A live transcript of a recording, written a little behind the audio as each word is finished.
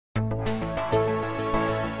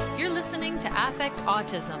to Affect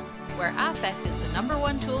Autism, where affect is the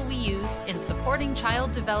 #1 tool we use in supporting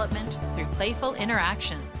child development through playful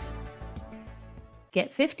interactions.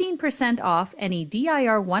 Get 15% off any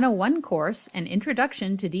DIR 101 course, An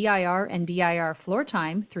Introduction to DIR and DIR Floor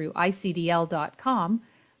Time through icdl.com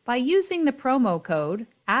by using the promo code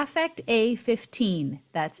AFFECTA15.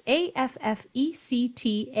 That's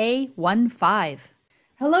AFFECTA15.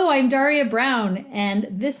 Hello, I'm Daria Brown, and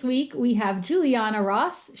this week we have Juliana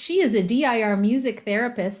Ross. She is a DIR music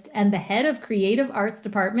therapist and the head of Creative Arts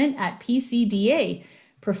Department at PCDA,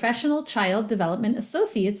 Professional Child Development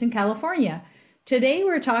Associates in California. Today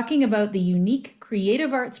we're talking about the unique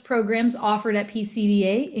creative arts programs offered at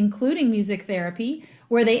PCDA, including music therapy,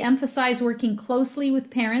 where they emphasize working closely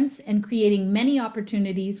with parents and creating many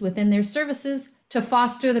opportunities within their services to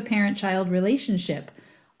foster the parent-child relationship.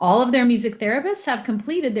 All of their music therapists have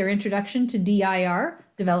completed their introduction to DIR,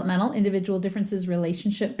 Developmental Individual Differences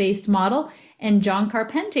Relationship-Based Model, and John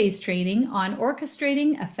Carpente's training on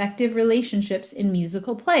orchestrating effective relationships in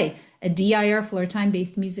musical play, a DIR floor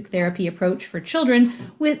time-based music therapy approach for children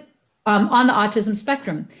with on the autism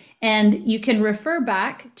spectrum. And you can refer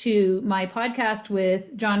back to my podcast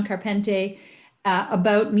with John Carpente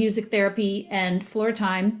about music therapy and floor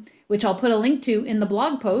time, which I'll put a link to in the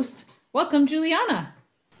blog post. Welcome, Juliana.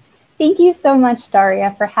 Thank you so much, Daria,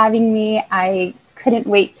 for having me. I couldn't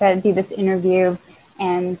wait to do this interview,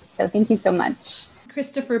 and so thank you so much.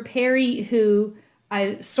 Christopher Perry, who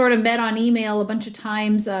I sort of met on email a bunch of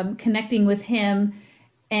times, connecting with him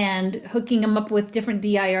and hooking him up with different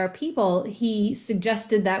DIR people, he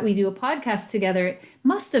suggested that we do a podcast together. It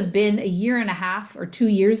must have been a year and a half or 2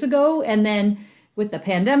 years ago, and then with the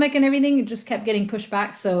pandemic and everything, it just kept getting pushed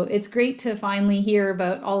back. So it's great to finally hear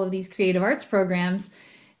about all of these creative arts programs,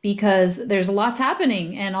 because there's lots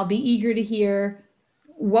happening, and I'll be eager to hear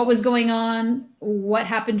what was going on, what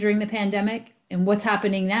happened during the pandemic, and what's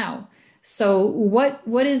happening now. So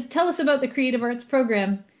tell us about the Creative Arts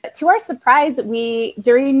Program. To our surprise,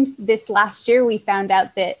 during this last year, we found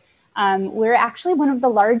out that we're actually one of the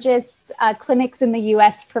largest clinics in the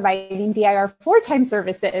US providing DIR floor time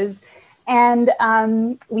services. And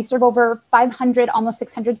we serve over 500, almost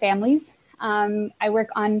 600 families. I work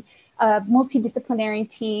on a multidisciplinary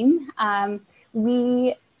team.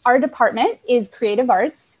 Our department is creative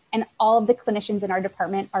arts, and all of the clinicians in our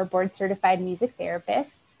department are board certified music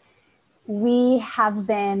therapists. We have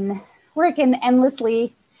been working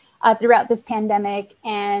endlessly throughout this pandemic,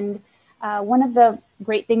 and one of the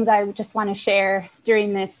great things I just want to share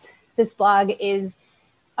during this blog is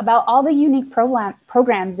about all the unique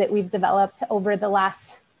programs that we've developed over the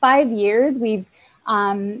last 5 years. We've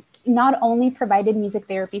not only provided music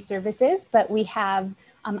therapy services, but we have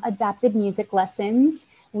adapted music lessons.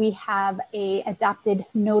 We have a adapted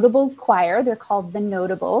Notables choir. They're called the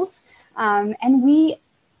Notables. And we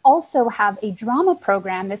also have a drama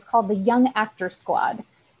program that's called the Young Actor Squad,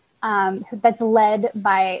 that's led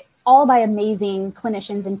by amazing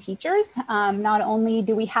clinicians and teachers. Not only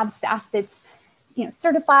do we have staff that's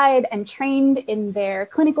certified and trained in their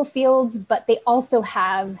clinical fields, but they also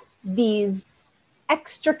have these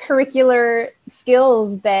extracurricular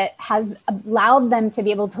skills that has allowed them to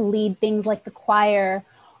be able to lead things like the choir,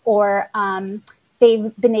 or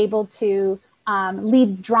they've been able to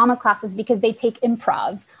lead drama classes because they take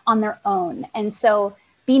improv on their own. And so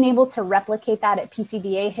being able to replicate that at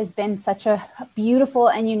PCDA has been such a beautiful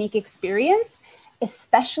and unique experience,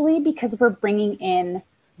 especially because we're bringing in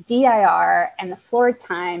DIR and the floor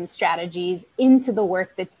time strategies into the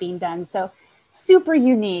work that's being done. So super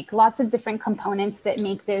unique, lots of different components that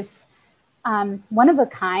make this one of a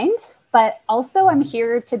kind, but also I'm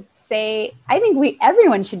here to say, I think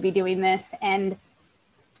everyone should be doing this. And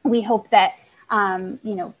we hope that,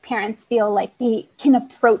 parents feel like they can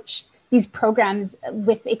approach these programs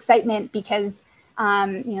with excitement because,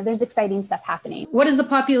 there's exciting stuff happening. What is the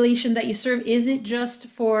population that you serve? Is it just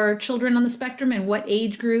for children on the spectrum, and what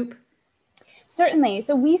age group? Certainly.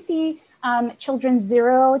 So we see children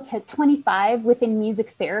 0 to 25 within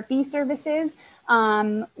music therapy services.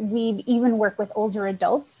 We even work with older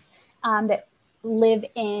adults that live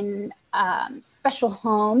in special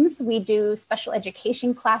homes. We do special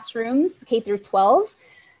education classrooms, K through 12.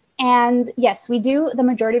 And yes, we do. The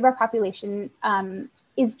majority of our population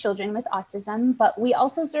is children with autism, but we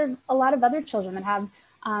also serve a lot of other children that have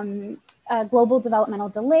global developmental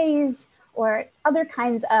delays or other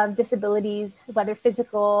kinds of disabilities, whether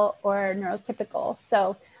physical or neurotypical.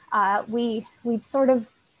 So we've sort of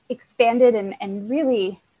expanded and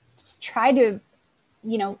really just try to,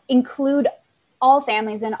 include all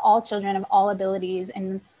families and all children of all abilities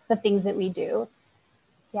and the things that we do.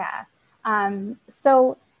 Yeah.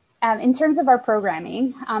 So in terms of our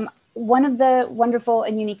programming, one of the wonderful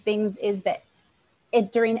and unique things is that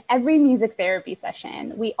during every music therapy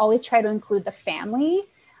session, we always try to include the family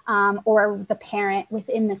or the parent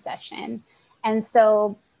within the session. And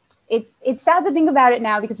so it's sad to think about it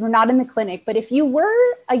now because we're not in the clinic, but if you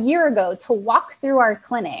were a year ago to walk through our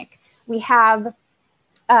clinic, we have,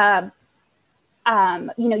 you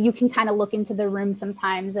can kind of look into the room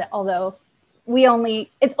sometimes, although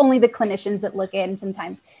it's only the clinicians that look in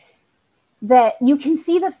sometimes, that you can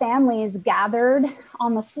see the families gathered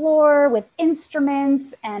on the floor with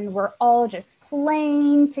instruments and we're all just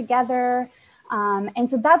playing together. And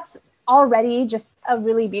so that's already just a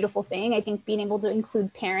really beautiful thing. I think being able to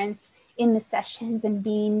include parents in the sessions and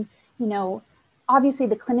being, obviously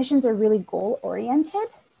the clinicians are really goal oriented,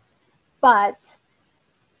 but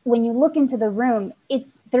when you look into the room,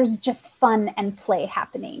 there's just fun and play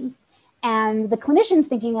happening. And the clinicians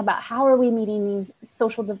thinking about how are we meeting these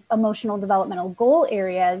social, emotional, developmental goal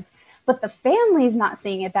areas, but the family's not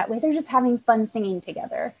seeing it that way. They're just having fun singing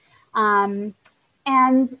together. And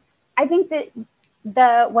I think that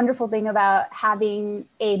the wonderful thing about having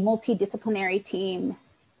a multidisciplinary team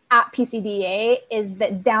at PCDA is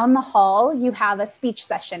that down the hall, you have a speech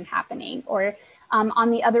session happening, or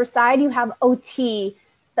on the other side, you have OT,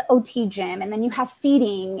 the OT gym, and then you have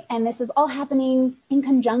feeding, and this is all happening in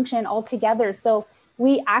conjunction all together. So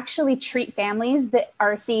we actually treat families that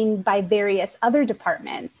are seen by various other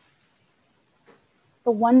departments.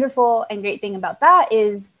 The wonderful and great thing about that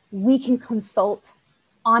is we can consult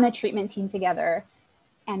on a treatment team together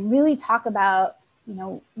and really talk about,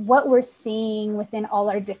 what we're seeing within all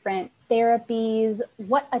our different therapies,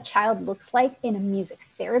 what a child looks like in a music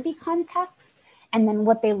therapy context, and then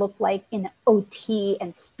what they look like in OT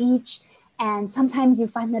and speech. And sometimes you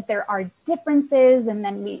find that there are differences, and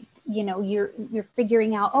then you're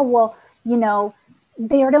figuring out, in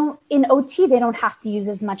OT, they don't have to use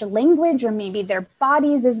as much language, or maybe their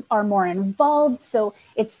bodies are more involved. So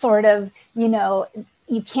it's sort of,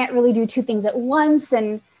 you can't really do two things at once.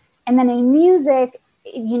 And then in music,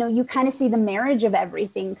 you kind of see the marriage of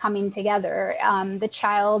everything coming together. The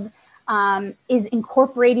child is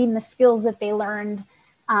incorporating the skills that they learned,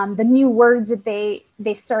 the new words that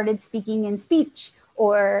they started speaking in speech,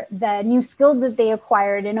 or the new skill that they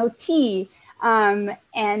acquired in OT.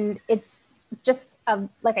 And it's just,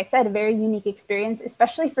 like I said, a very unique experience,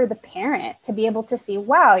 especially for the parent to be able to see,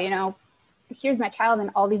 wow, here's my child in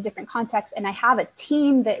all these different contexts. And I have a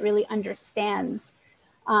team that really understands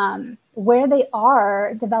where they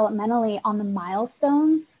are developmentally on the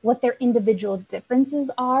milestones, what their individual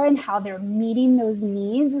differences are, and how they're meeting those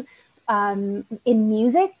needs in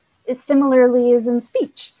music, similarly as in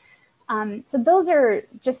speech. So those are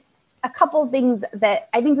just a couple of things that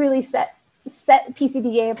I think really set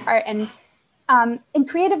PCDA apart, and in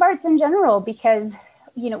creative arts in general, because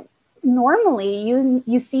normally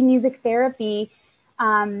you see music therapy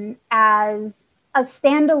as a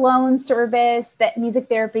standalone service that music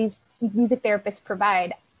therapists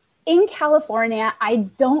provide. In California, I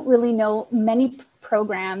don't really know many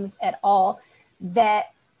programs at all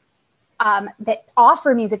that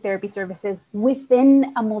offer music therapy services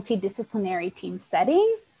within a multidisciplinary team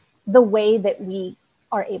setting the way that we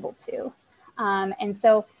are able to. And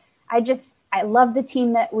so I love the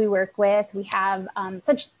team that we work with. We have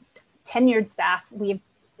such tenured staff. We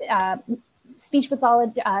have speech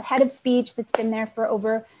pathologist, head of speech that's been there for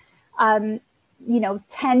over 10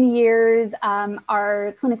 years.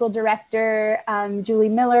 Our clinical director, Julie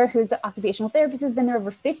Miller, who's an occupational therapist, has been there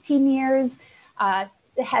over 15 years.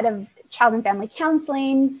 The head of child and family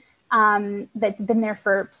counseling, that's been there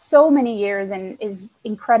for so many years and is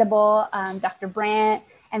incredible. Dr. Brandt,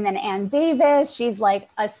 and then Ann Davis. She's like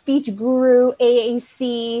a speech guru,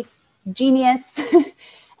 AAC genius.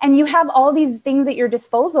 And you have all these things at your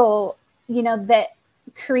disposal, that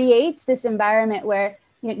creates this environment where,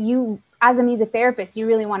 you, as a music therapist, you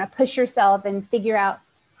really want to push yourself and figure out,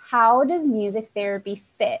 how does music therapy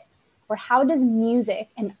fit? Or how does music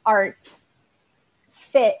and art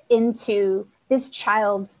fit into this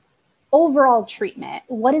child's overall treatment?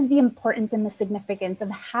 What is the importance and the significance of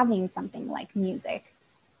having something like music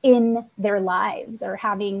in their lives, or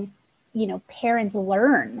having, parents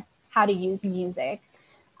learn how to use music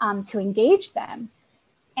to engage them?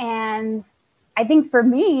 And I think for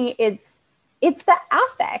me, it's the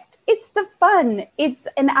affect, it's the fun,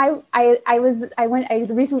 I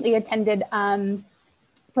recently attended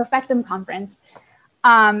Perfectum conference,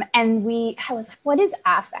 and I was like, what is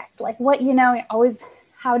affect? Like, what,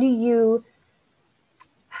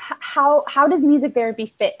 how does music therapy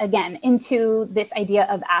fit again into this idea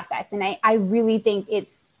of affect? And I really think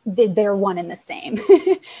it's they're one and the same.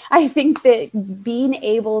 I think that being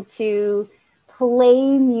able to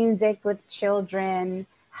play music with children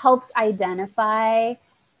helps identify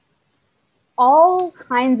all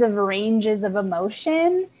kinds of ranges of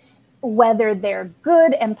emotion, whether they're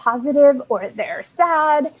good and positive or they're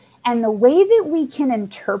sad. And the way that we can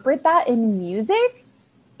interpret that in music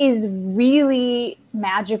is really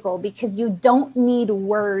magical because you don't need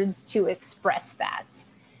words to express that.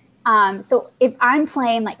 So if I'm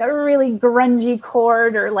playing like a really grungy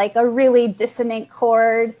chord or like a really dissonant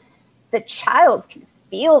chord, the child can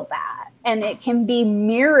feel that. And it can be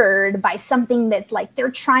mirrored by something that's like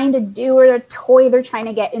they're trying to do or a toy they're trying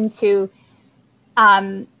to get into,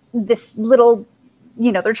 this little,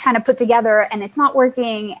 they're trying to put together and it's not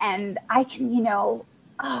working. And I can,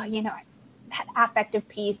 that affective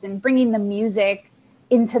piece and bringing the music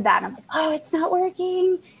into that. I'm like, oh, it's not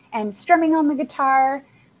working. And strumming on the guitar.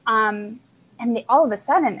 And all of a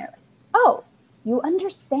sudden they're like, oh, you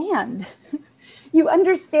understand. You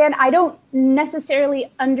understand. I don't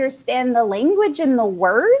necessarily understand the language and the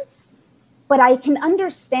words, but I can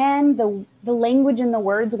understand the language and the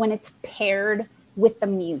words when it's paired with the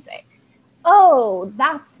music. Oh,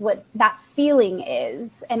 that's what that feeling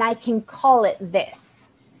is. And I can call it this.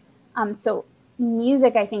 So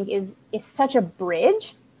music, I think, is such a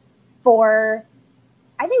bridge for,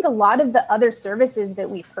 I think, a lot of the other services that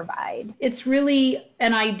we provide. It's really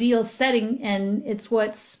an ideal setting, and it's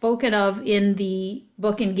what's spoken of in the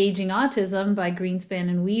book Engaging Autism by Greenspan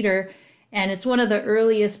and Weider. And it's one of the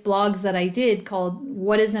earliest blogs that I did called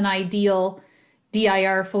What is an Ideal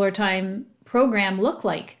DIR Fuller Time Program Look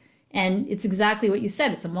Like? And it's exactly what you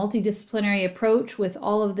said. It's a multidisciplinary approach with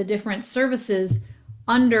all of the different services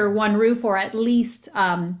under one roof, or at least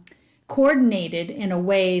coordinated in a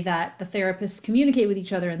way that the therapists communicate with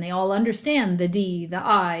each other and they all understand the D, the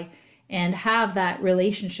I, and have that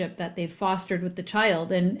relationship that they've fostered with the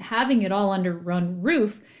child. And having it all under one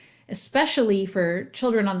roof, especially for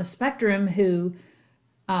children on the spectrum who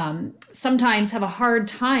sometimes have a hard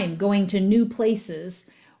time going to new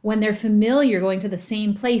places when they're familiar going to the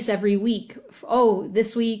same place every week. Oh,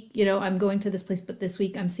 this week, I'm going to this place, but this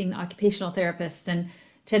week I'm seeing the occupational therapist, and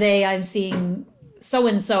today I'm seeing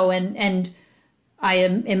so-and-so, and I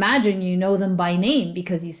imagine you know them by name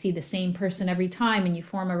because you see the same person every time and you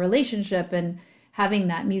form a relationship, and having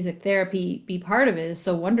that music therapy be part of it is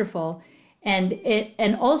so wonderful.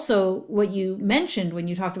 And also what you mentioned when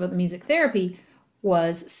you talked about the music therapy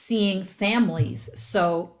was seeing families.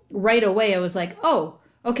 So right away I was like, oh,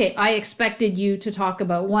 okay, I expected you to talk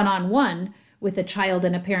about one-on-one with a child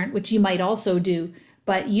and a parent, which you might also do,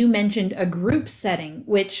 but you mentioned a group setting,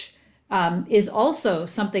 which is also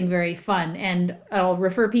something very fun. And I'll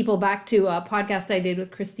refer people back to a podcast I did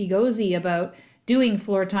with Christy Gozi about doing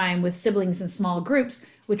floor time with siblings in small groups,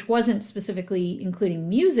 which wasn't specifically including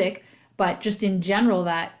music, but just in general,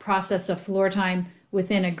 that process of floor time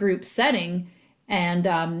within a group setting.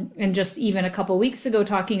 And just even a couple weeks ago,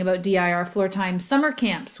 talking about DIR floor time summer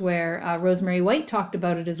camps, where Rosemary White talked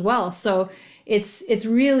about it as well. So it's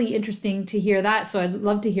really interesting to hear that. So I'd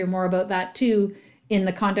love to hear more about that too, in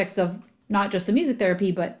the context of not just the music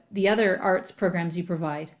therapy, but the other arts programs you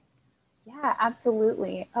provide. Yeah,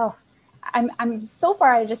 absolutely. Oh, I'm so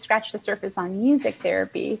far, I just scratched the surface on music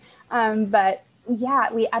therapy. But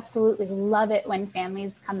yeah, we absolutely love it when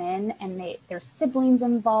families come in and there's siblings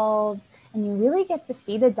involved, and you really get to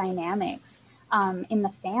see the dynamics in the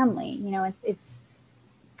family.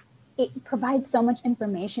 It provides so much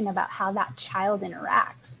information about how that child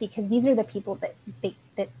interacts, because these are the people that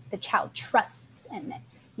the child trusts and that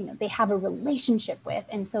they have a relationship with.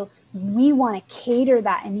 And so we want to cater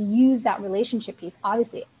that and use that relationship piece.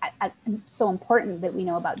 Obviously, so important that we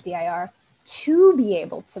know about DIR to be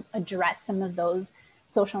able to address some of those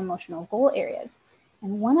social emotional goal areas.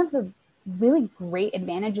 And one of the really great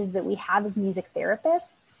advantages that we have as music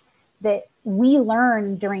therapists that we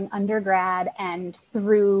learn during undergrad and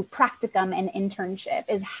through practicum and internship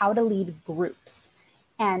is how to lead groups.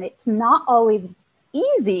 And it's not always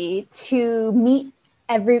easy to meet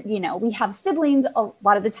we have siblings a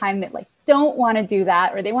lot of the time that don't want to do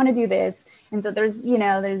that, or they want to do this. And so there's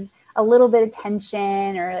a little bit of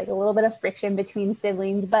tension or a little bit of friction between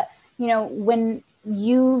siblings. But, when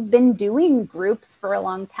you've been doing groups for a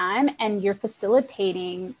long time and you're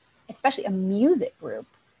facilitating, especially a music group,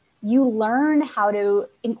 you learn how to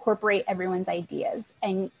incorporate everyone's ideas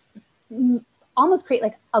and almost create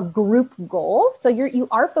a group goal. So you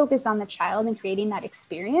are focused on the child and creating that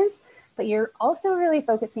experience, but you're also really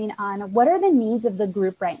focusing on what are the needs of the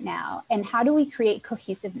group right now and how do we create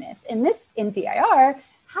cohesiveness. In DIR,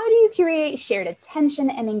 how do you create shared attention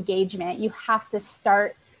and engagement? You have to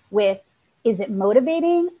start with, is it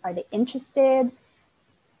motivating? Are they interested?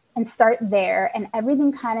 And start there, and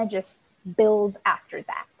everything kind of just builds after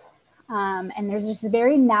that. And there's just a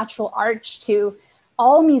very natural arch to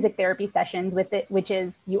all music therapy sessions with it, which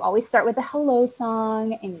is you always start with a hello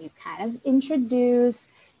song and you kind of introduce,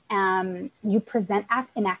 you present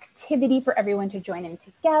an activity for everyone to join in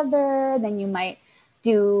together. Then you might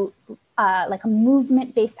do like a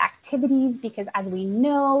movement-based activities, because as we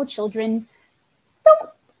know, children don't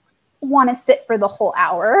want to sit for the whole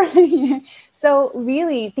hour. So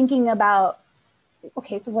really thinking about,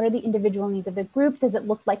 okay, so what are the individual needs of the group? Does it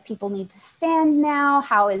look like people need to stand now?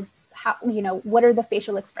 What are the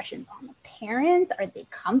facial expressions on the parents? Are they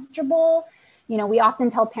comfortable? We often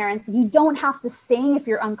tell parents, you don't have to sing if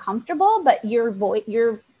you're uncomfortable, but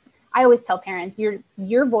I always tell parents,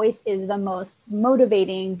 your voice is the most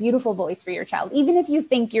motivating, beautiful voice for your child. Even if you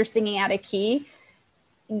think you're singing out of key,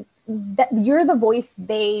 that you're the voice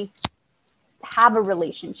they have a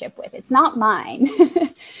relationship with. It's not mine.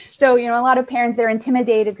 So, a lot of parents, they're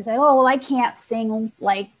intimidated because I can't sing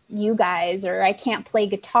like you guys, or I can't play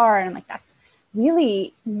guitar. And I'm like, that's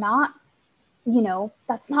really not,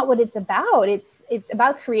 that's not what it's about. It's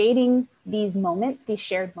about creating these moments, these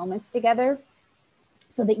shared moments together,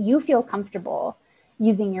 so that you feel comfortable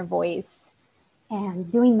using your voice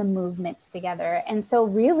and doing the movements together. And so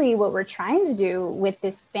really what we're trying to do with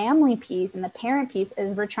this family piece and the parent piece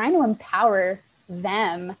is we're trying to empower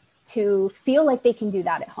them to feel like they can do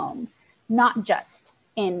that at home, not just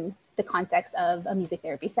in the context of a music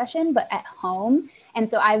therapy session, but at home.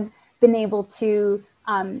 And so I've been able to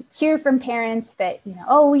hear from parents that,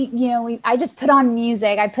 I just put on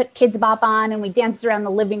music. I put Kids Bop on and we danced around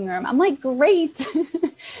the living room. I'm like, great.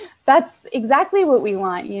 That's exactly what we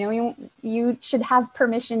want. You should have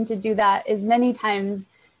permission to do that as many times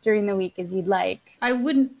during the week as you'd like. I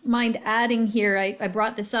wouldn't mind adding here, I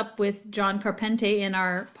brought this up with John Carpente in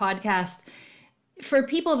our podcast. For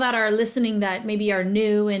people that are listening that maybe are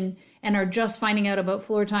new and are just finding out about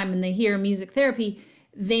Floor Time and they hear music therapy,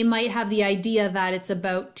 they might have the idea that it's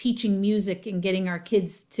about teaching music and getting our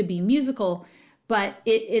kids to be musical, but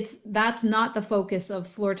that's not the focus of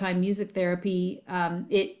Floor Time music therapy.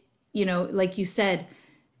 Like you said,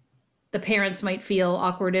 the parents might feel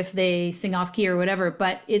awkward if they sing off key or whatever,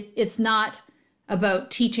 but it's not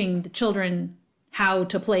about teaching the children how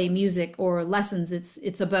to play music or lessons.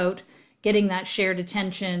 It's about getting that shared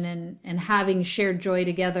attention and having shared joy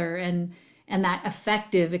together and that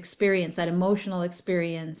affective experience, that emotional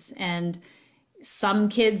experience. And some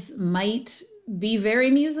kids might be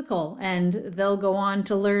very musical and they'll go on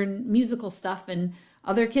to learn musical stuff, and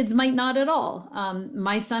other kids might not at all.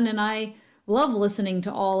 My son and I love listening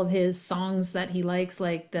to all of his songs that he likes,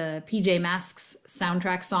 like the PJ Masks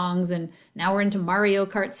soundtrack songs, and now we're into Mario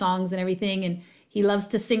Kart songs and everything, and he loves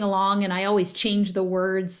to sing along, and I always change the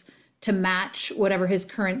words to match whatever his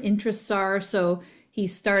current interests are. So he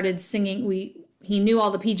started singing, he knew all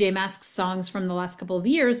the PJ Masks songs from the last couple of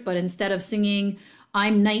years, but instead of singing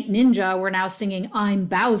I'm Night Ninja, we're now singing I'm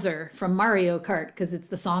Bowser from Mario Kart, because it's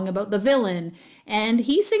the song about the villain. And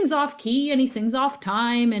he sings off key and he sings off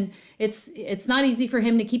time, and it's not easy for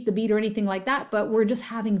him to keep the beat or anything like that, but we're just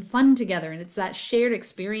having fun together, and it's that shared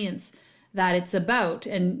experience that it's about.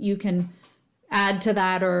 And you can add to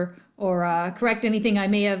that or correct anything I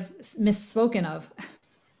may have misspoken of.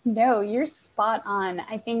 No, you're spot on.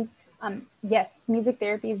 I think, yes, music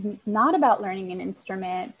therapy is not about learning an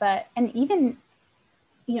instrument, and even,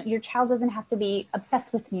 your child doesn't have to be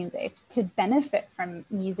obsessed with music to benefit from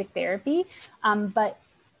music therapy. But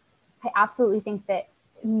I absolutely think that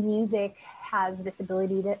music has this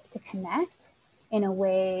ability to connect in a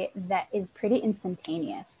way that is pretty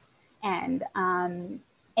instantaneous. And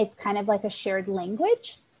it's kind of like a shared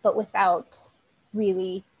language, but without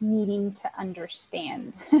really needing to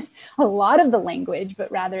understand a lot of the language, but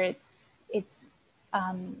rather it's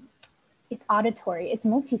auditory, it's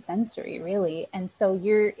multisensory, really. And so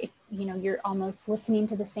you're almost listening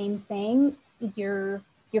to the same thing. You're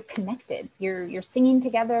connected. You're singing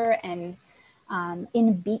together and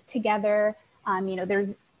in beat together.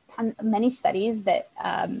 There's many studies that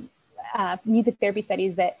music therapy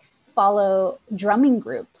studies that follow drumming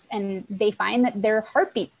groups, and they find that their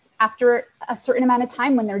heartbeats after a certain amount of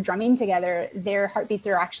time when they're drumming together, their heartbeats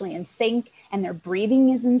are actually in sync and their breathing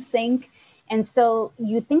is in sync. And so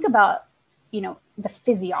you think about, the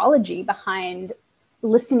physiology behind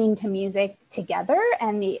listening to music together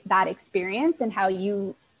and that experience, and how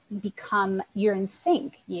you're in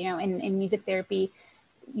sync, in music therapy,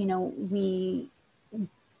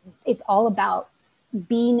 it's all about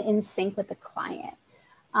being in sync with the client.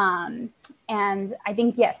 And I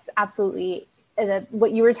think, yes, absolutely.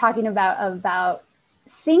 what you were talking about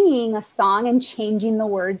singing a song and changing the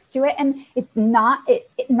words to it, and it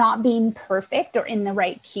not being perfect or in the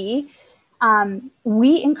right key.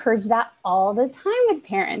 We encourage that all the time with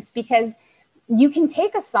parents, because you can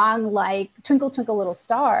take a song like Twinkle, Twinkle, Little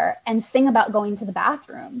Star and sing about going to the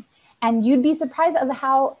bathroom. And you'd be surprised of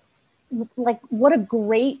how, like, what a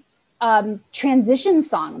great transition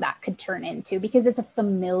song that could turn into, because it's a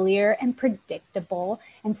familiar and predictable,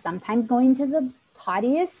 and sometimes going to the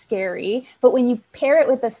potty is scary. But when you pair it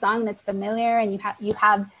with a song that's familiar and you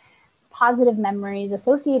have positive memories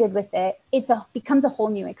associated with it, becomes a whole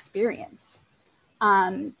new experience.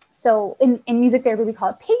 So in music therapy, we call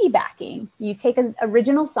it piggybacking. You take an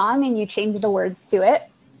original song and you change the words to it.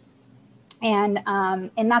 And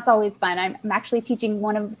that's always fun. I'm actually teaching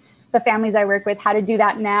one of the families I work with how to do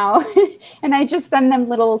that now. And I just send them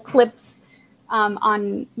little clips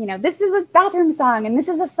on, this is a bathroom song, and this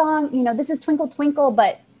is a song, this is Twinkle Twinkle,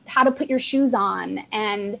 but how to put your shoes on,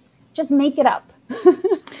 and just make it up.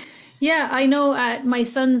 Yeah, I know at my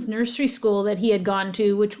son's nursery school that he had gone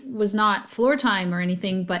to, which was not floor time or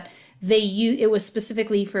anything, but it was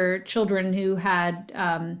specifically for children who had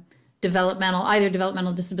either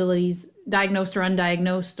developmental disabilities, diagnosed or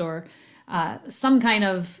undiagnosed, or some kind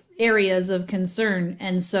of areas of concern.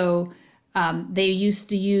 And so they used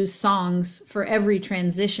to use songs for every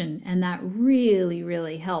transition, and that really,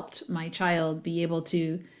 really helped my child be able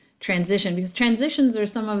to transition, because transitions are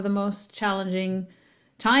some of the most challenging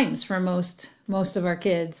times for most of our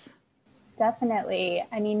kids. Definitely.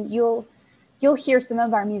 I mean, you'll hear some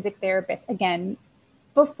of our music therapists, again,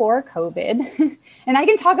 before COVID, and I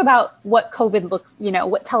can talk about what COVID looks,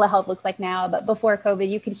 what telehealth looks like now, but before COVID,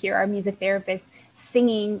 you could hear our music therapists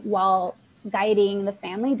singing while guiding the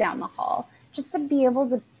family down the hall, just to be able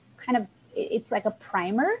to it's like a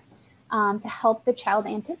primer to help the child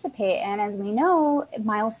anticipate. And as we know,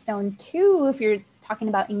 milestone 2, if you're talking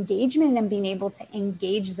about engagement and being able to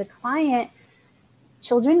engage the client,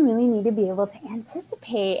 children really need to be able to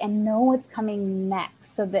anticipate and know what's coming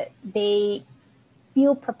next, so that they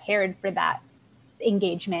feel prepared for that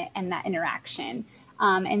engagement and that interaction.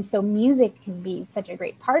 And so music can be such a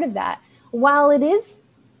great part of that. While it is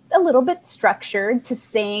a little bit structured to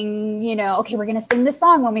sing, okay, we're going to sing this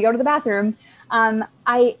song when we go to the bathroom,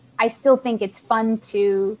 I still think it's fun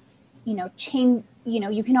to, change,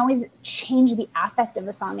 you can always change the affect of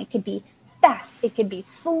a song. It could be fast, it could be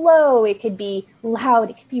slow, it could be loud,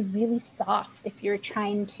 it could be really soft if you're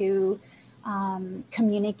trying to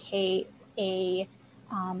communicate a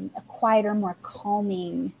quieter, more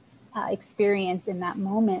calming experience in that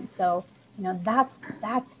moment. So, that's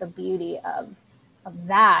the beauty of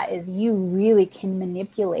that, is you really can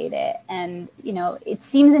manipulate it. And, it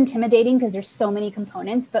seems intimidating because there's so many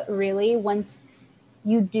components, but really once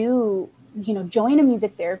you do, join a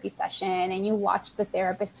music therapy session and you watch the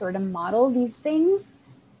therapist sort of model these things,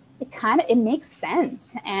 it makes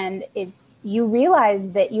sense. And you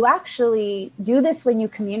realize that you actually do this when you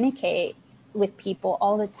communicate with people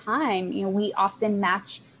all the time. We often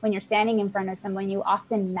match, when you're standing in front of someone, you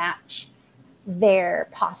often match their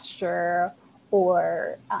posture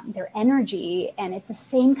or their energy. And it's the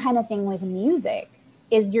same kind of thing with music,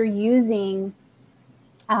 is you're using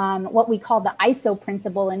what we call the ISO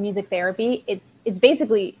principle in music therapy. It's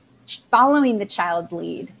basically following the child's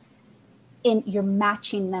lead. You're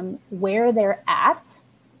matching them where they're at,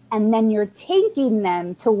 and then you're taking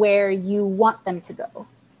them to where you want them to go,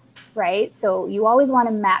 right? So you always want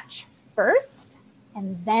to match first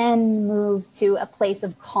and then move to a place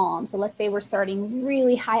of calm. So let's say we're starting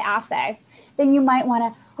really high affect, then you might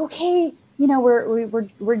want to, okay,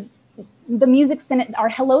 we're the music's our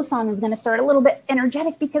hello song is going to start a little bit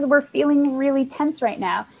energetic because we're feeling really tense right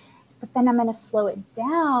now. But then I'm going to slow it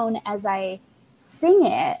down as I sing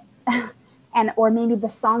it. Or maybe the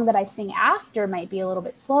song that I sing after might be a little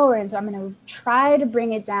bit slower. And so I'm going to try to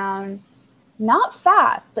bring it down, not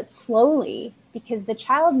fast, but slowly, because the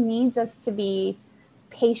child needs us to be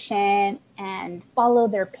patient and follow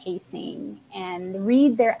their pacing and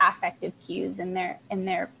read their affective cues and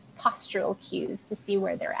their postural cues to see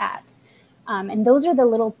where they're at. And those are the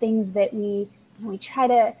little things that we try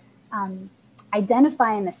to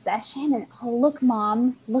identify in the session. And, oh, look,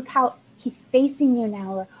 Mom, look how he's facing you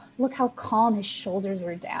now. Or look how calm his shoulders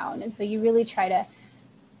are down. And so you really try to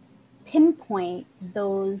pinpoint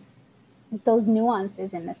those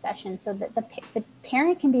nuances in the session so that the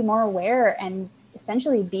parent can be more aware and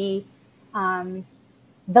essentially be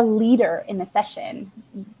the leader in the session.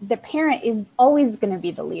 The parent is always going to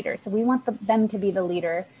be the leader. So we want them to be the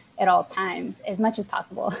leader at all times as much as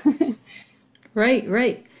possible.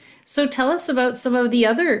 Right. So tell us about some of the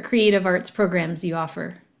other creative arts programs you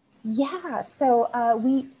offer. Yeah, so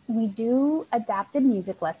we do adapted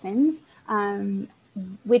music lessons,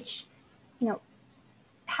 which, you know,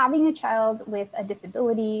 having a child with a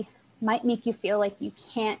disability might make you feel like you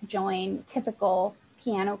can't join typical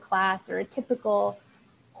piano class or a typical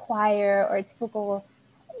choir or a typical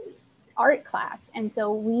art class. And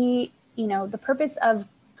so the purpose of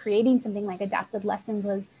creating something like adapted lessons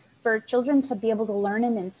was for children to be able to learn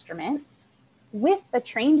an instrument with a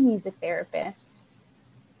trained music therapist,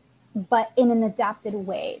 but in an adapted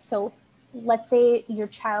way. So let's say your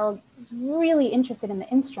child is really interested in the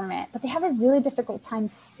instrument, but they have a really difficult time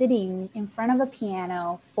sitting in front of a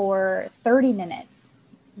piano for 30 minutes,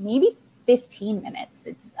 maybe 15 minutes.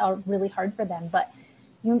 It's really hard for them, but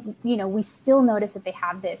we still notice that they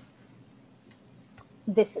have this,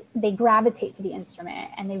 they gravitate to the instrument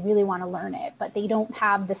and they really want to learn it, but they don't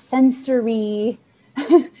have the sensory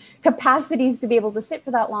capacities to be able to sit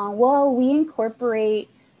for that long. Well, we incorporate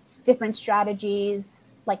different strategies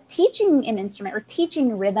like teaching an instrument or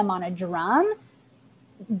teaching rhythm on a drum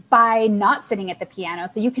by not sitting at the piano.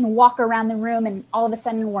 So you can walk around the room and all of a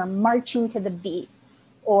sudden we're marching to the beat,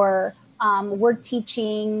 or we're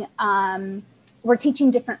teaching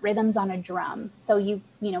different rhythms on a drum. So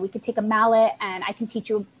we could take a mallet and I can teach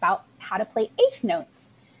you about how to play eighth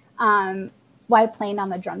notes while playing on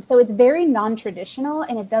the drum. So it's very non-traditional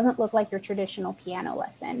and it doesn't look like your traditional piano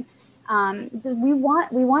lesson. So we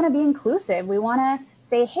want to be inclusive. We want to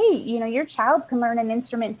say, hey, your child can learn an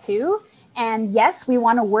instrument too. And yes, we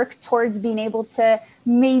want to work towards being able to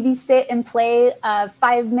maybe sit and play a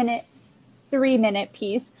 5-minute, 3-minute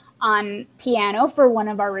piece on piano for one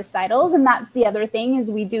of our recitals. And that's the other thing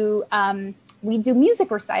is we do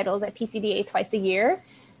music recitals at PCDA twice a year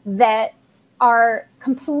that are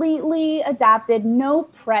completely adapted, no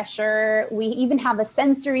pressure. We even have a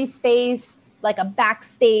sensory space, like a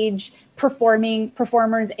backstage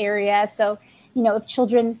performers area. So, if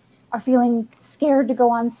children are feeling scared to go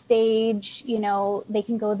on stage, they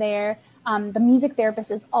can go there. The music therapist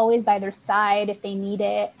is always by their side if they need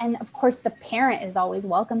it. And of course, the parent is always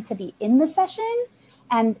welcome to be in the session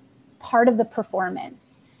and part of the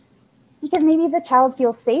performance, because maybe the child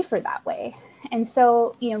feels safer that way. And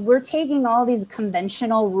so, we're taking all these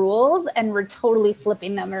conventional rules and we're totally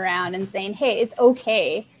flipping them around and saying, hey, it's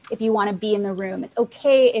okay if you want to be in the room. It's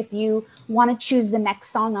okay if you want to choose the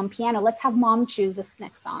next song on piano. Let's have mom choose this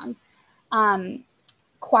next song.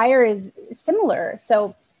 Choir is similar.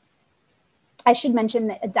 So I should mention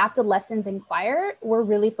that adapted lessons in choir, we're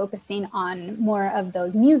really focusing on more of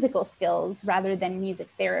those musical skills rather than music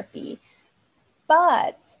therapy.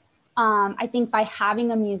 But I think by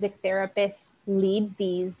having a music therapist lead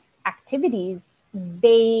these activities,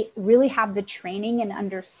 they really have the training and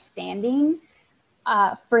understanding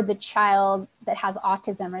for the child that has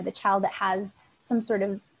autism or the child that has some sort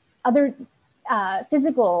of other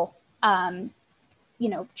physical,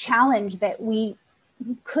 challenge that we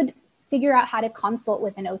could figure out how to consult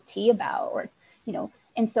with an OT about,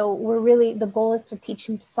 and so the goal is to teach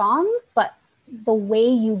them song, but the way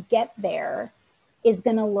you get there is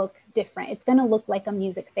going to look different. It's going to look like a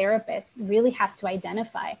music therapist really has to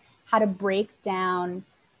identify how to break down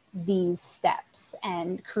these steps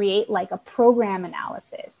and create like a program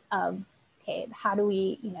analysis of, okay, how do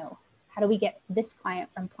we get this client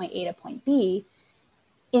from point A to point B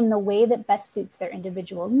in the way that best suits their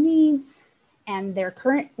individual needs and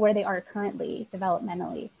where they are currently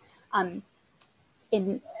developmentally. I'll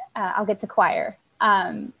get to choir.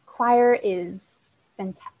 Choir is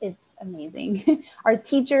fantastic. It's amazing. Our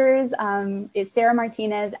teachers is Sarah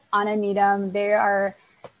Martinez, Anna Needham. They are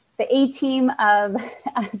the A-team of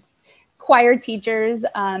choir teachers.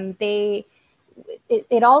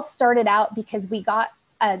 It all started out because we got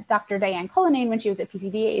Dr. Diane Cullinane when she was at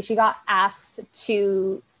PCDA. She got asked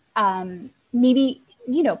to maybe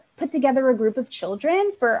put together a group of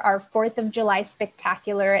children for our 4th of July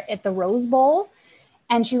spectacular at the Rose Bowl.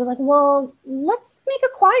 And she was like, well, let's make a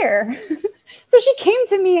choir. So she came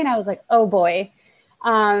to me and I was like, oh boy,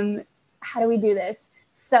 how do we do this?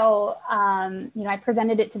 So, I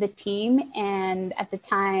presented it to the team, and at the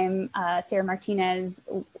time, Sarah Martinez,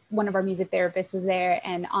 one of our music therapists, was there,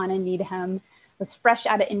 and Anna Needham was fresh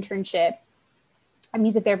out of internship, a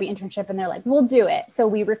music therapy internship, and they're like, we'll do it. So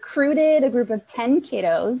we recruited a group of 10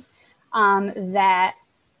 kiddos that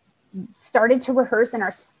started to rehearse in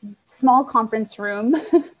our small conference room,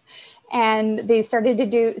 and they started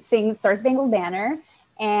to sing Star Spangled Banner,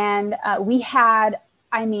 and we had,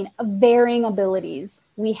 varying abilities.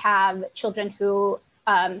 We have children who,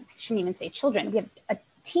 I shouldn't even say children, we have a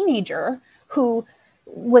teenager who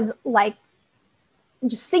was like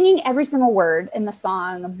just singing every single word in the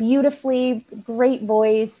song beautifully, great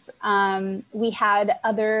voice. We had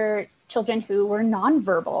other children who were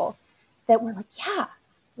nonverbal that were like, yeah,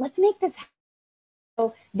 let's make this happen.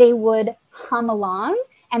 So they would hum along,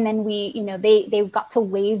 and then they got to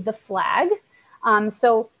wave the flag.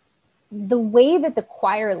 So the way that the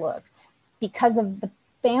choir looked, because of the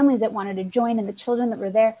families that wanted to join and the children that were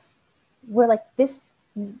there, were like,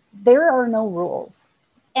 there are no rules.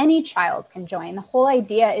 Any child can join. The whole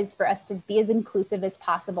idea is for us to be as inclusive as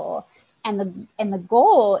possible. And the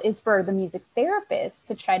goal is for the music therapist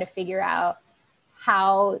to try to figure out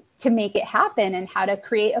how to make it happen and how to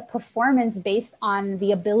create a performance based on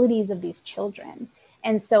the abilities of these children.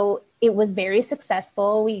 And so it was very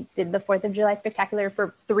successful. We did the 4th of July Spectacular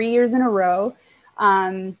for 3 years in a row,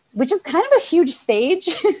 which is kind of a huge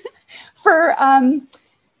stage for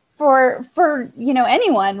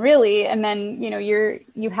anyone really. And then,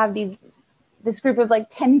 you have this group of like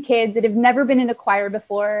 10 kids that have never been in a choir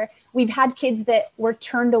before. We've had kids that were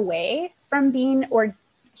turned away from being, or I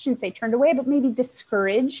shouldn't say turned away, but maybe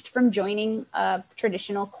discouraged from joining a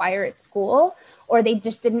traditional choir at school, or they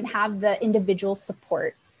just didn't have the individual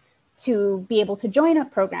support to be able to join a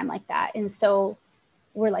program like that. And so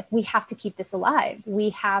we're like, we have to keep this alive.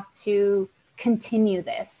 We have to continue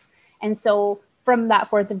this. And so from that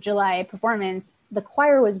 4th of July performance, the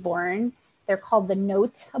choir was born. They're called the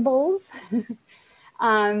Notables.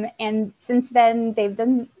 And since then, they've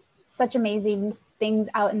done such amazing things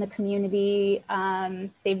out in the community.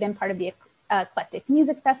 They've been part of the Eclectic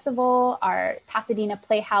Music Festival, our Pasadena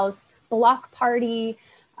Playhouse block party,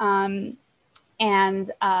 and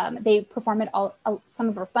they perform at some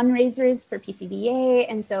of our fundraisers for PCDA.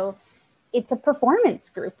 And so it's a performance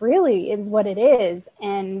group, really, is what it is.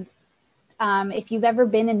 And if you've ever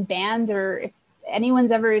been in band, or if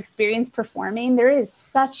anyone's ever experienced performing, there is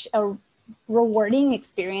such a rewarding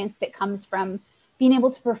experience that comes from being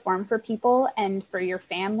able to perform for people and for your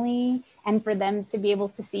family, and for them to be able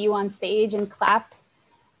to see you on stage and clap.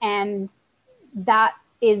 And that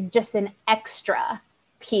is just an extra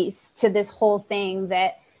piece to this whole thing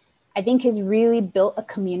that I think has really built a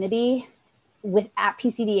community at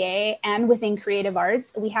PCDA and within creative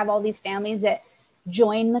arts. We have all these families that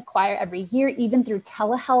join the choir every year, even through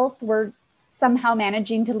telehealth. We're somehow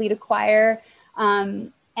managing to lead a choir,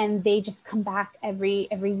 and they just come back every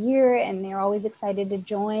year, and they're always excited to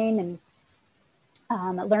join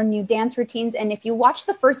and learn new dance routines. And if you watch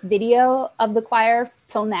the first video of the choir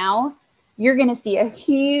till now, you're going to see a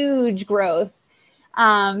huge growth.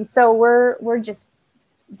 So we're just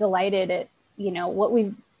delighted at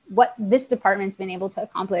what this department's been able to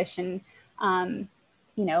accomplish, and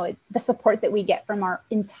the support that we get from our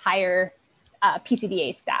entire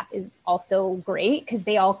PCDA staff is also great, because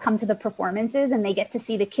they all come to the performances and they get to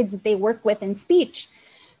see the kids that they work with in speech.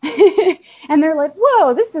 And they're like,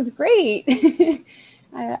 whoa, this is great.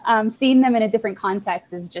 Seeing them in a different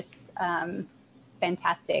context is just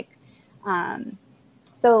fantastic.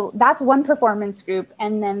 So that's one performance group.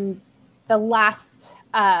 And then the last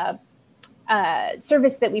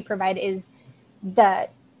service that we provide is the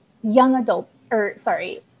young adults,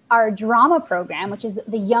 our drama program, which is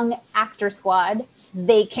the Young Actor Squad.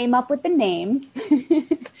 They came up with the name,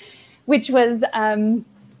 which was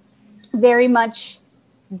very much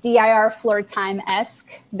DIR Floor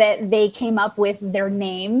Time-esque, that they came up with their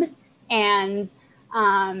name. And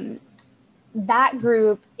that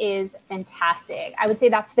group is fantastic. I would say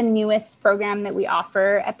that's the newest program that we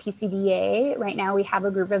offer at PCDA. Right now we have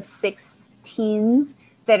a group of 6 teens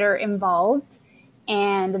that are involved.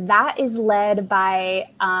 And that is led by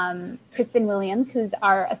Kristen Williams, who's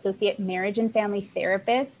our associate marriage and family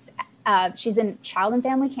therapist. She's in child and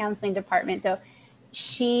family counseling department. So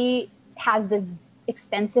she has this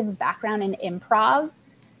extensive background in improv,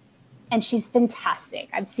 and she's fantastic.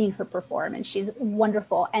 I've seen her perform, and she's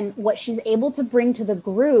wonderful. And what she's able to bring to the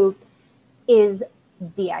group is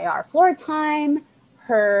DIR floor time,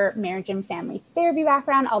 her marriage and family therapy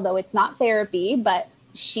background, although it's not therapy, but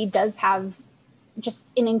she does have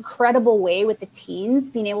just an incredible way with the teens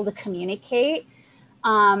being able to communicate.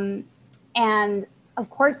 And of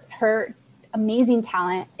course, her amazing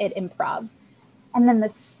talent at improv. And then the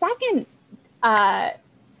second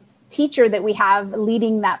teacher that we have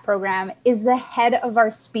leading that program is the head of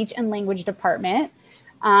our speech and language department.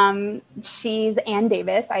 She's Ann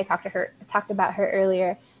Davis. I talked about her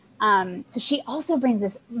earlier. So she also brings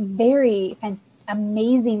this very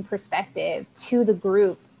amazing perspective to the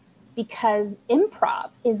group, because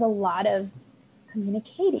improv is a lot of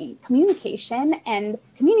communication and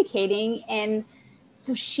communicating. And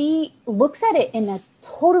so she looks at it in a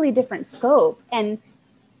totally different scope. And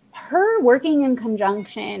her working in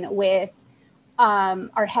conjunction with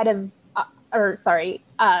our head of,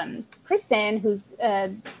 Kristen, who's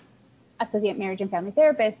associate marriage and family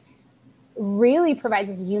therapist, really provides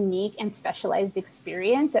this unique and specialized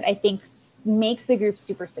experience that I think makes the group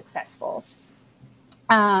super successful.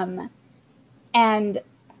 And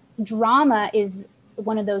drama is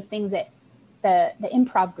one of those things that the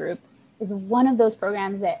improv group is one of those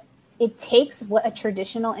programs that it takes what a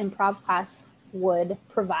traditional improv class would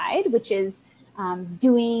provide, which is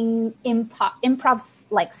doing improv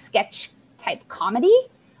like sketch type comedy,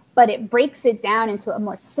 but it breaks it down into a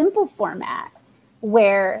more simple format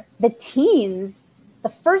where the teens, the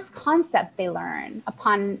first concept they learn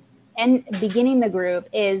upon beginning the group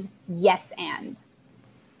is yes and.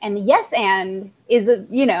 And yes and is a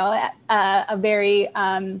very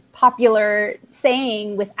popular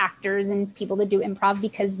saying with actors and people that do improv,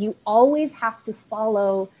 because you always have to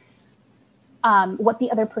follow what the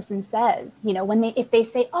other person says. If they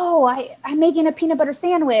say, "Oh, I'm making a peanut butter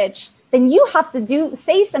sandwich," then you have to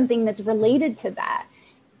say something that's related to that.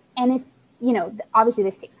 And if obviously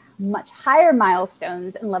this takes much higher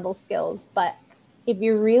milestones and level skills, but if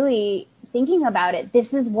you're really thinking about it,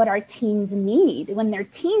 this is what our teens need. When they're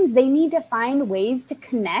teens, they need to find ways to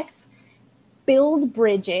connect, build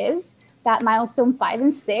bridges, that milestone 5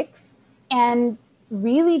 and 6, and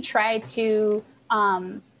really try to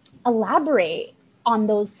elaborate on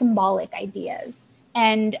those symbolic ideas.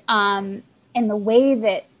 And the way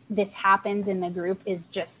that this happens in the group is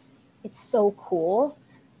just, it's so cool.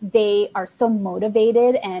 They are so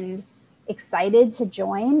motivated and excited to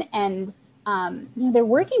join, and they're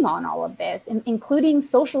working on all of this, including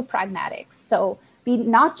social pragmatics. So be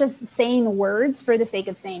not just saying words for the sake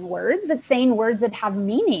of saying words, but saying words that have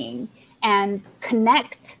meaning and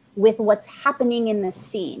connect with what's happening in the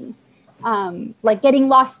scene, like getting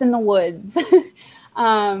lost in the woods,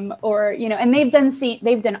 and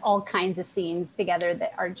they've done all kinds of scenes together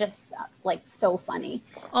that are just like so funny.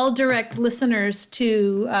 I'll direct listeners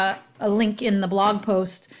to a link in the blog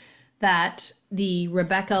post that the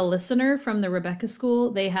Rebecca listener from the Rebecca School,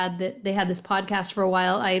 they had this podcast for a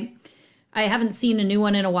while. I haven't seen a new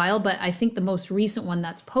one in a while, but I think the most recent one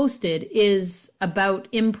that's posted is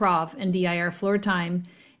about improv and DIR floor time,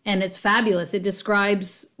 and it's fabulous. It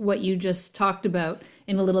describes what you just talked about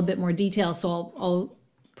in a little bit more detail. So I'll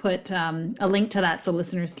put a link to that so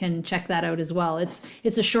listeners can check that out as well. It's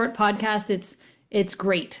a short podcast. It's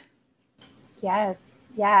great. Yes.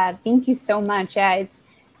 Yeah. Thank you so much. Yeah. It's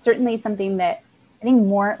certainly something that I think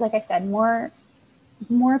more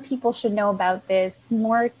people should know about this.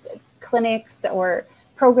 More clinics or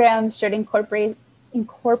programs should incorporate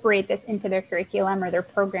this into their curriculum or their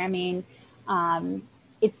programming.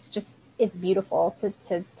 It's beautiful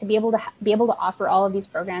to be able to offer all of these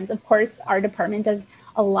programs. Of course, our department does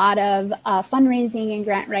a lot of fundraising and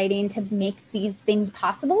grant writing to make these things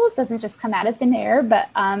possible. It doesn't just come out of thin air, but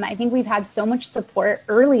I think we've had so much support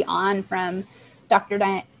early on from Dr.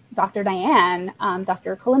 Diane,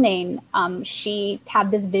 Dr. Cullinane. She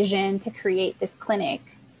had this vision to create this clinic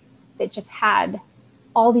that just had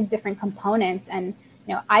all these different components. And,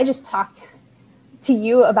 I just talked to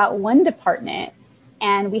you about one department,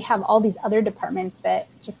 and we have all these other departments that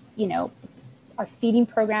just, our feeding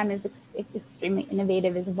program is extremely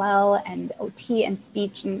innovative as well, and OT and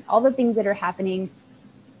speech and all the things that are happening.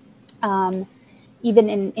 Even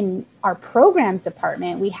in our programs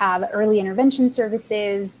department, we have early intervention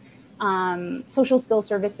services, social skills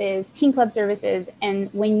services, teen club services. And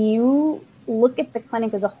when you look at the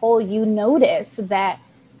clinic as a whole, you notice that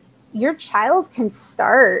your child can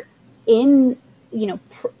start in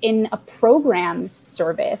a programs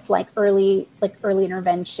service like early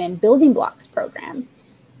intervention, building blocks program.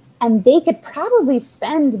 And they could probably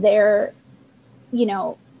spend their,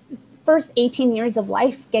 first 18 years of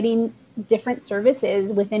life getting different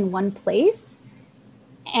services within one place.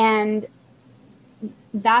 And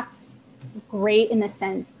that's great in the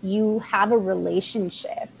sense you have a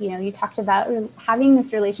relationship. You talked about having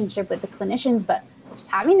this relationship with the clinicians, but just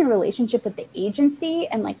having a relationship with the agency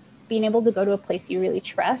and like being able to go to a place you really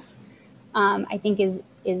trust, I think is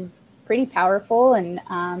pretty powerful. And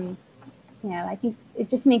I think it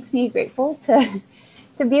just makes me grateful to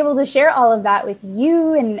be able to share all of that with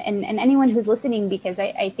you and anyone who's listening, because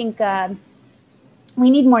I think we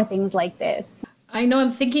need more things like this. I know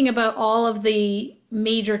I'm thinking about all of the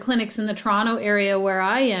major clinics in the Toronto area where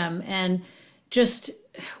I am, and just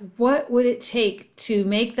what would it take to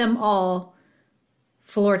make them all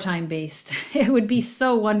floor time based? It would be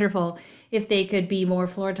so wonderful if they could be more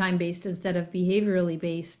floor time based instead of behaviorally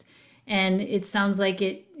based. And it sounds like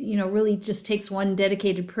it, really just takes one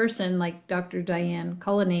dedicated person like Dr. Diane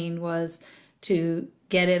Cullinane was to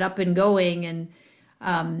get it up and going.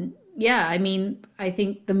 And yeah, I mean, I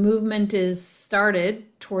think the movement is started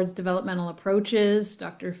towards developmental approaches.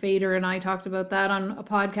 Dr. Fader and I talked about that on a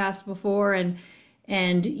podcast before,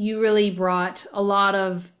 and you really brought a lot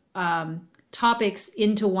of topics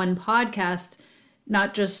into one podcast,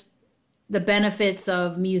 not just the benefits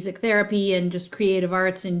of music therapy and just creative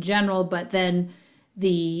arts in general, but then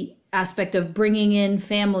the aspect of bringing in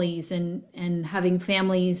families and having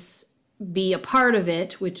families be a part of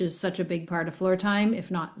it, which is such a big part of Floor Time, if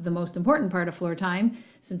not the most important part of Floor Time,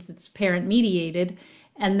 since it's parent mediated.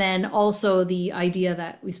 And then also the idea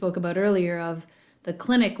that we spoke about earlier of the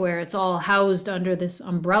clinic, where it's all housed under this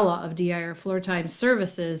umbrella of DIR Floor Time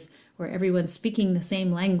services, where everyone's speaking the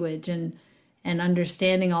same language and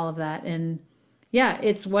understanding all of that. And yeah,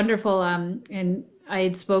 it's wonderful. And I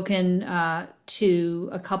had spoken to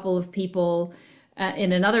a couple of people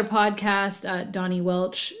in another podcast, Donnie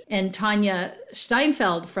Welch and Tanya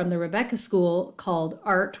Steinfeld from the Rebecca School, called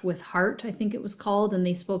Art with Heart, I think it was called. And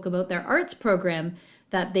they spoke about their arts program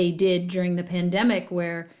that they did during the pandemic,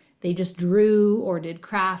 where they just drew or did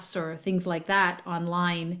crafts or things like that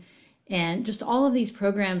online. And just all of these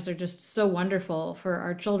programs are just so wonderful for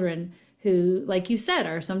our children who, like you said,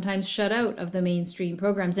 are sometimes shut out of the mainstream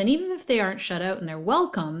programs. And even if they aren't shut out and they're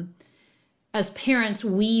welcome, as parents,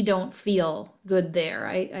 we don't feel good there.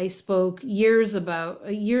 I spoke years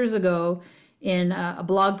ago in a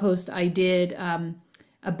blog post I did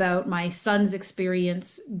about my son's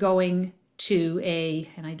experience going to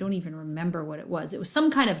and I don't even remember what it was. It was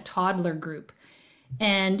some kind of toddler group.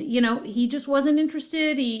 And, he just wasn't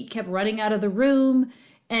interested. He kept running out of the room.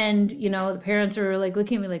 And, the parents are like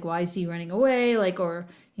looking at me like, why is he running away? Like, or,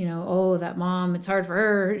 oh, that mom, it's hard for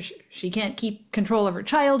her. She can't keep control of her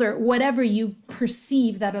child, or whatever you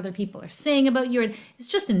perceive that other people are saying about you. And it's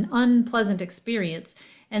just an unpleasant experience.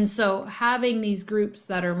 And so having these groups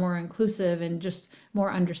that are more inclusive and just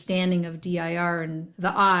more understanding of DIR and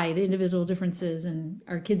the individual differences and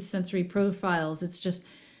our kids' sensory profiles, it's just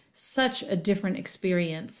such a different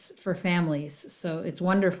experience for families. So it's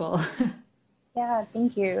wonderful. Yeah,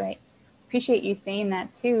 thank you. I appreciate you saying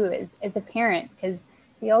that too, as a parent, because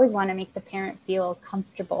we always want to make the parent feel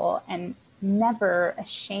comfortable and never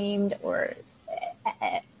ashamed or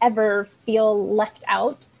ever feel left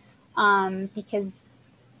out, because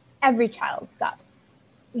every child's got,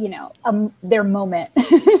 their moment.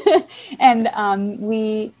 And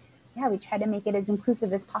we try to make it as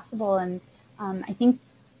inclusive as possible. And I think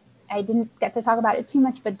I didn't get to talk about it too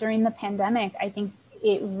much, but during the pandemic, I think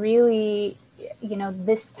it really,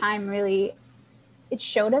 this time really, it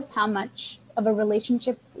showed us how much of a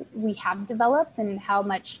relationship we have developed and how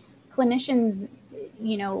much clinicians,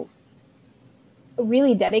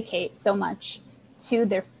 really dedicate so much to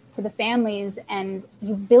the families, and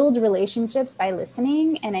you build relationships by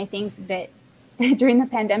listening. And I think that during the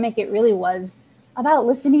pandemic, it really was about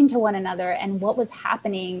listening to one another and what was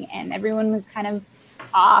happening, and everyone was kind of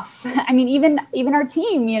off. I mean, even our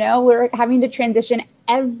team, we're having to transition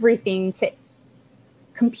everything to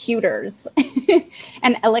computers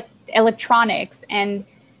and electronics, and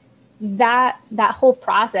that whole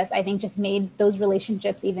process, I think, just made those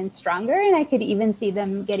relationships even stronger. And I could even see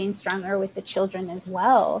them getting stronger with the children as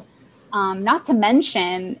well. Not to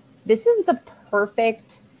mention, this is the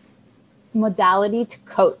perfect modality to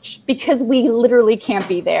coach, because we literally can't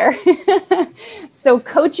be there. So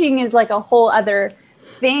coaching is like a whole other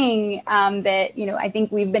thing that, I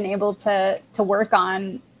think we've been able to work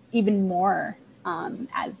on even more,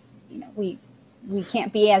 as we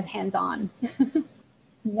can't be as hands-on.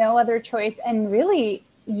 No other choice. And really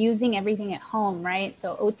using everything at home, right?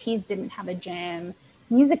 So OTs didn't have a gym,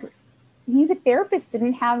 music therapists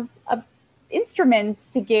didn't have instruments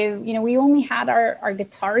to give, we only had our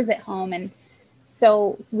guitars at home. And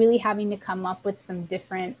so really having to come up with some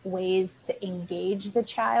different ways to engage the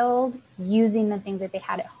child using the things that they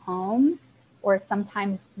had at home, or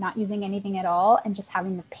sometimes not using anything at all, and just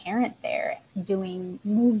having the parent there doing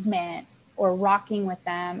movement or rocking with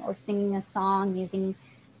them or singing a song using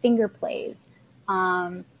finger plays.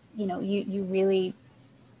 You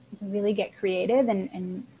really get creative,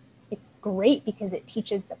 and it's great because it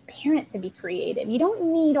teaches the parent to be creative. You don't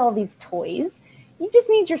need all these toys. You just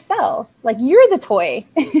need yourself. Like, you're the toy.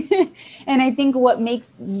 And I think what makes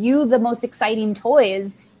you the most exciting toy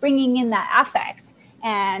is bringing in that affect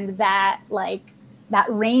and that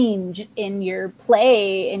range in your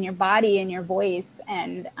play, in your body, in your voice.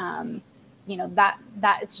 And,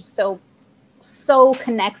 that is just so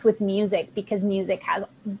connects with music, because music has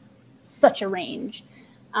such a range.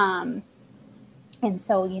 And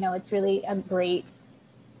so, it's really a great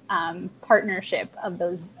partnership of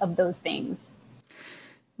those things.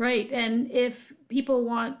 Right. And if people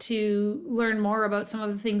want to learn more about some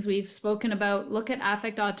of the things we've spoken about, look at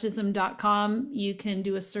affectautism.com. You can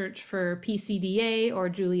do a search for PCDA or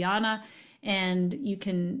Juliana, and you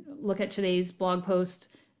can look at today's blog post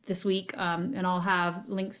this week. And I'll have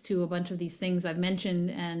links to a bunch of these things I've mentioned.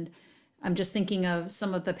 And I'm just thinking of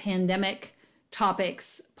some of the pandemic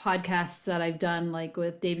topics podcasts that I've done, like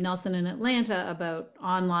with Dave Nelson in Atlanta about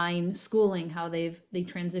online schooling, how they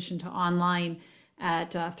transitioned to online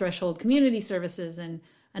at Threshold Community Services, and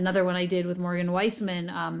another one I did with Morgan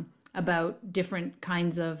Weissman about different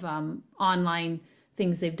kinds of online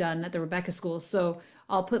things they've done at the Rebecca School. So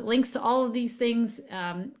I'll put links to all of these things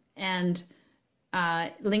and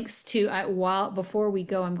links to, before we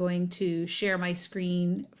go, I'm going to share my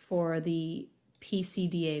screen for the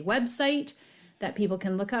PCDA website that people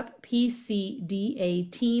can look up,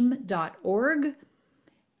 pcdateam.org.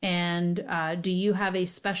 And do you have a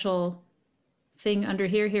special thing under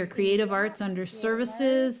here, creative arts under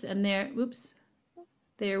services, and there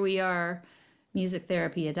we are, music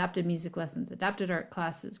therapy, adapted music lessons, adapted art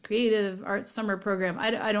classes, creative arts summer program.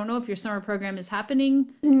 I don't know if your summer program is happening.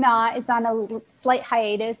 It's on a slight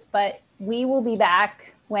hiatus, but we will be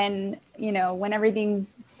back when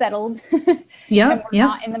everything's settled. Yeah. And we're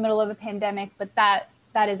not in the middle of a pandemic, but that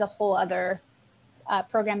is a whole other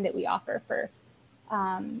program that we offer for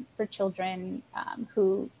children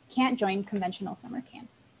who can't join conventional summer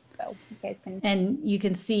camps. So you guys can. And you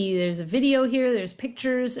can see there's a video here, there's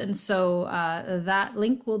pictures. And so that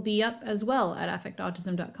link will be up as well at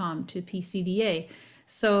affectautism.com to PCDA.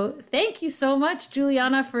 So thank you so much,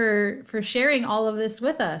 Juliana, for sharing all of this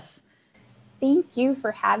with us. Thank you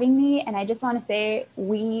for having me. And I just want to say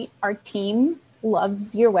our team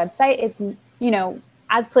loves your website. It's,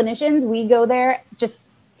 as clinicians, we go there just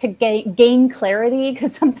to gain clarity,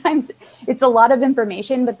 because sometimes it's a lot of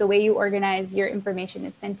information, but the way you organize your information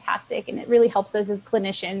is fantastic. And it really helps us as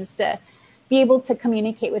clinicians to be able to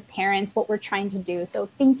communicate with parents what we're trying to do. So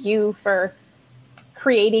thank you for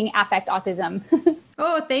creating Affect Autism.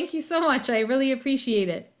 Oh, thank you so much. I really appreciate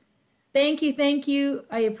it. Thank you.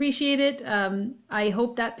 I appreciate it. I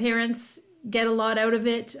hope that parents get a lot out of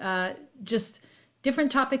it. Just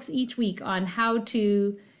different topics each week on how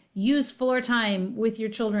to use floor time with your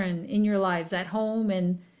children in your lives at home,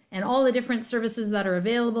 and all the different services that are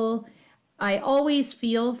available. I always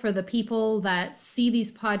feel for the people that see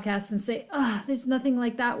these podcasts and say, there's nothing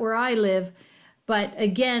like that where I live. But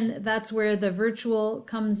again, that's where the virtual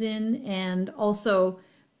comes in, and also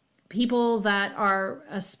people that are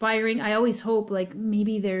aspiring. I always hope like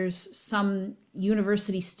maybe there's some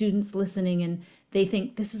university students listening and they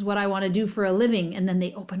think this is what I want to do for a living, and then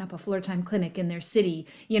they open up a floor time clinic in their city.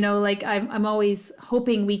 I'm always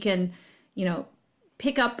hoping we can,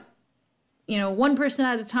 pick up, one person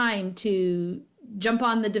at a time to jump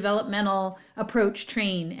on the developmental approach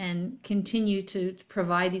train and continue to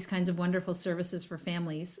provide these kinds of wonderful services for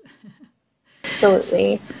families.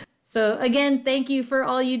 Absolutely. So again, thank you for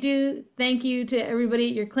all you do. Thank you to everybody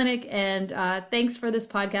at your clinic, and thanks for this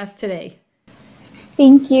podcast today.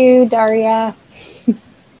 Thank you, Daria.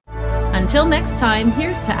 Until next time,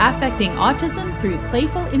 here's to affecting autism through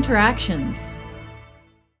playful interactions.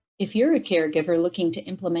 If you're a caregiver looking to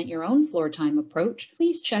implement your own floor time approach,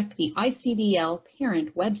 please check the ICDL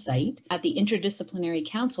parent website at the Interdisciplinary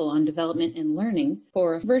Council on Development and Learning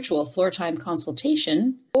for a virtual floor time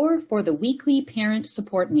consultation or for the weekly parent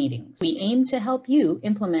support meetings. We aim to help you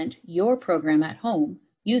implement your program at home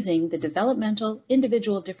using the Developmental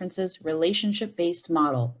Individual Differences Relationship-Based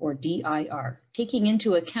Model, or DIR, taking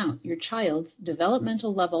into account your child's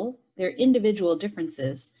developmental level, their individual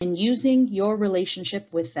differences, and using your relationship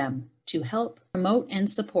with them to help promote and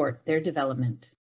support their development.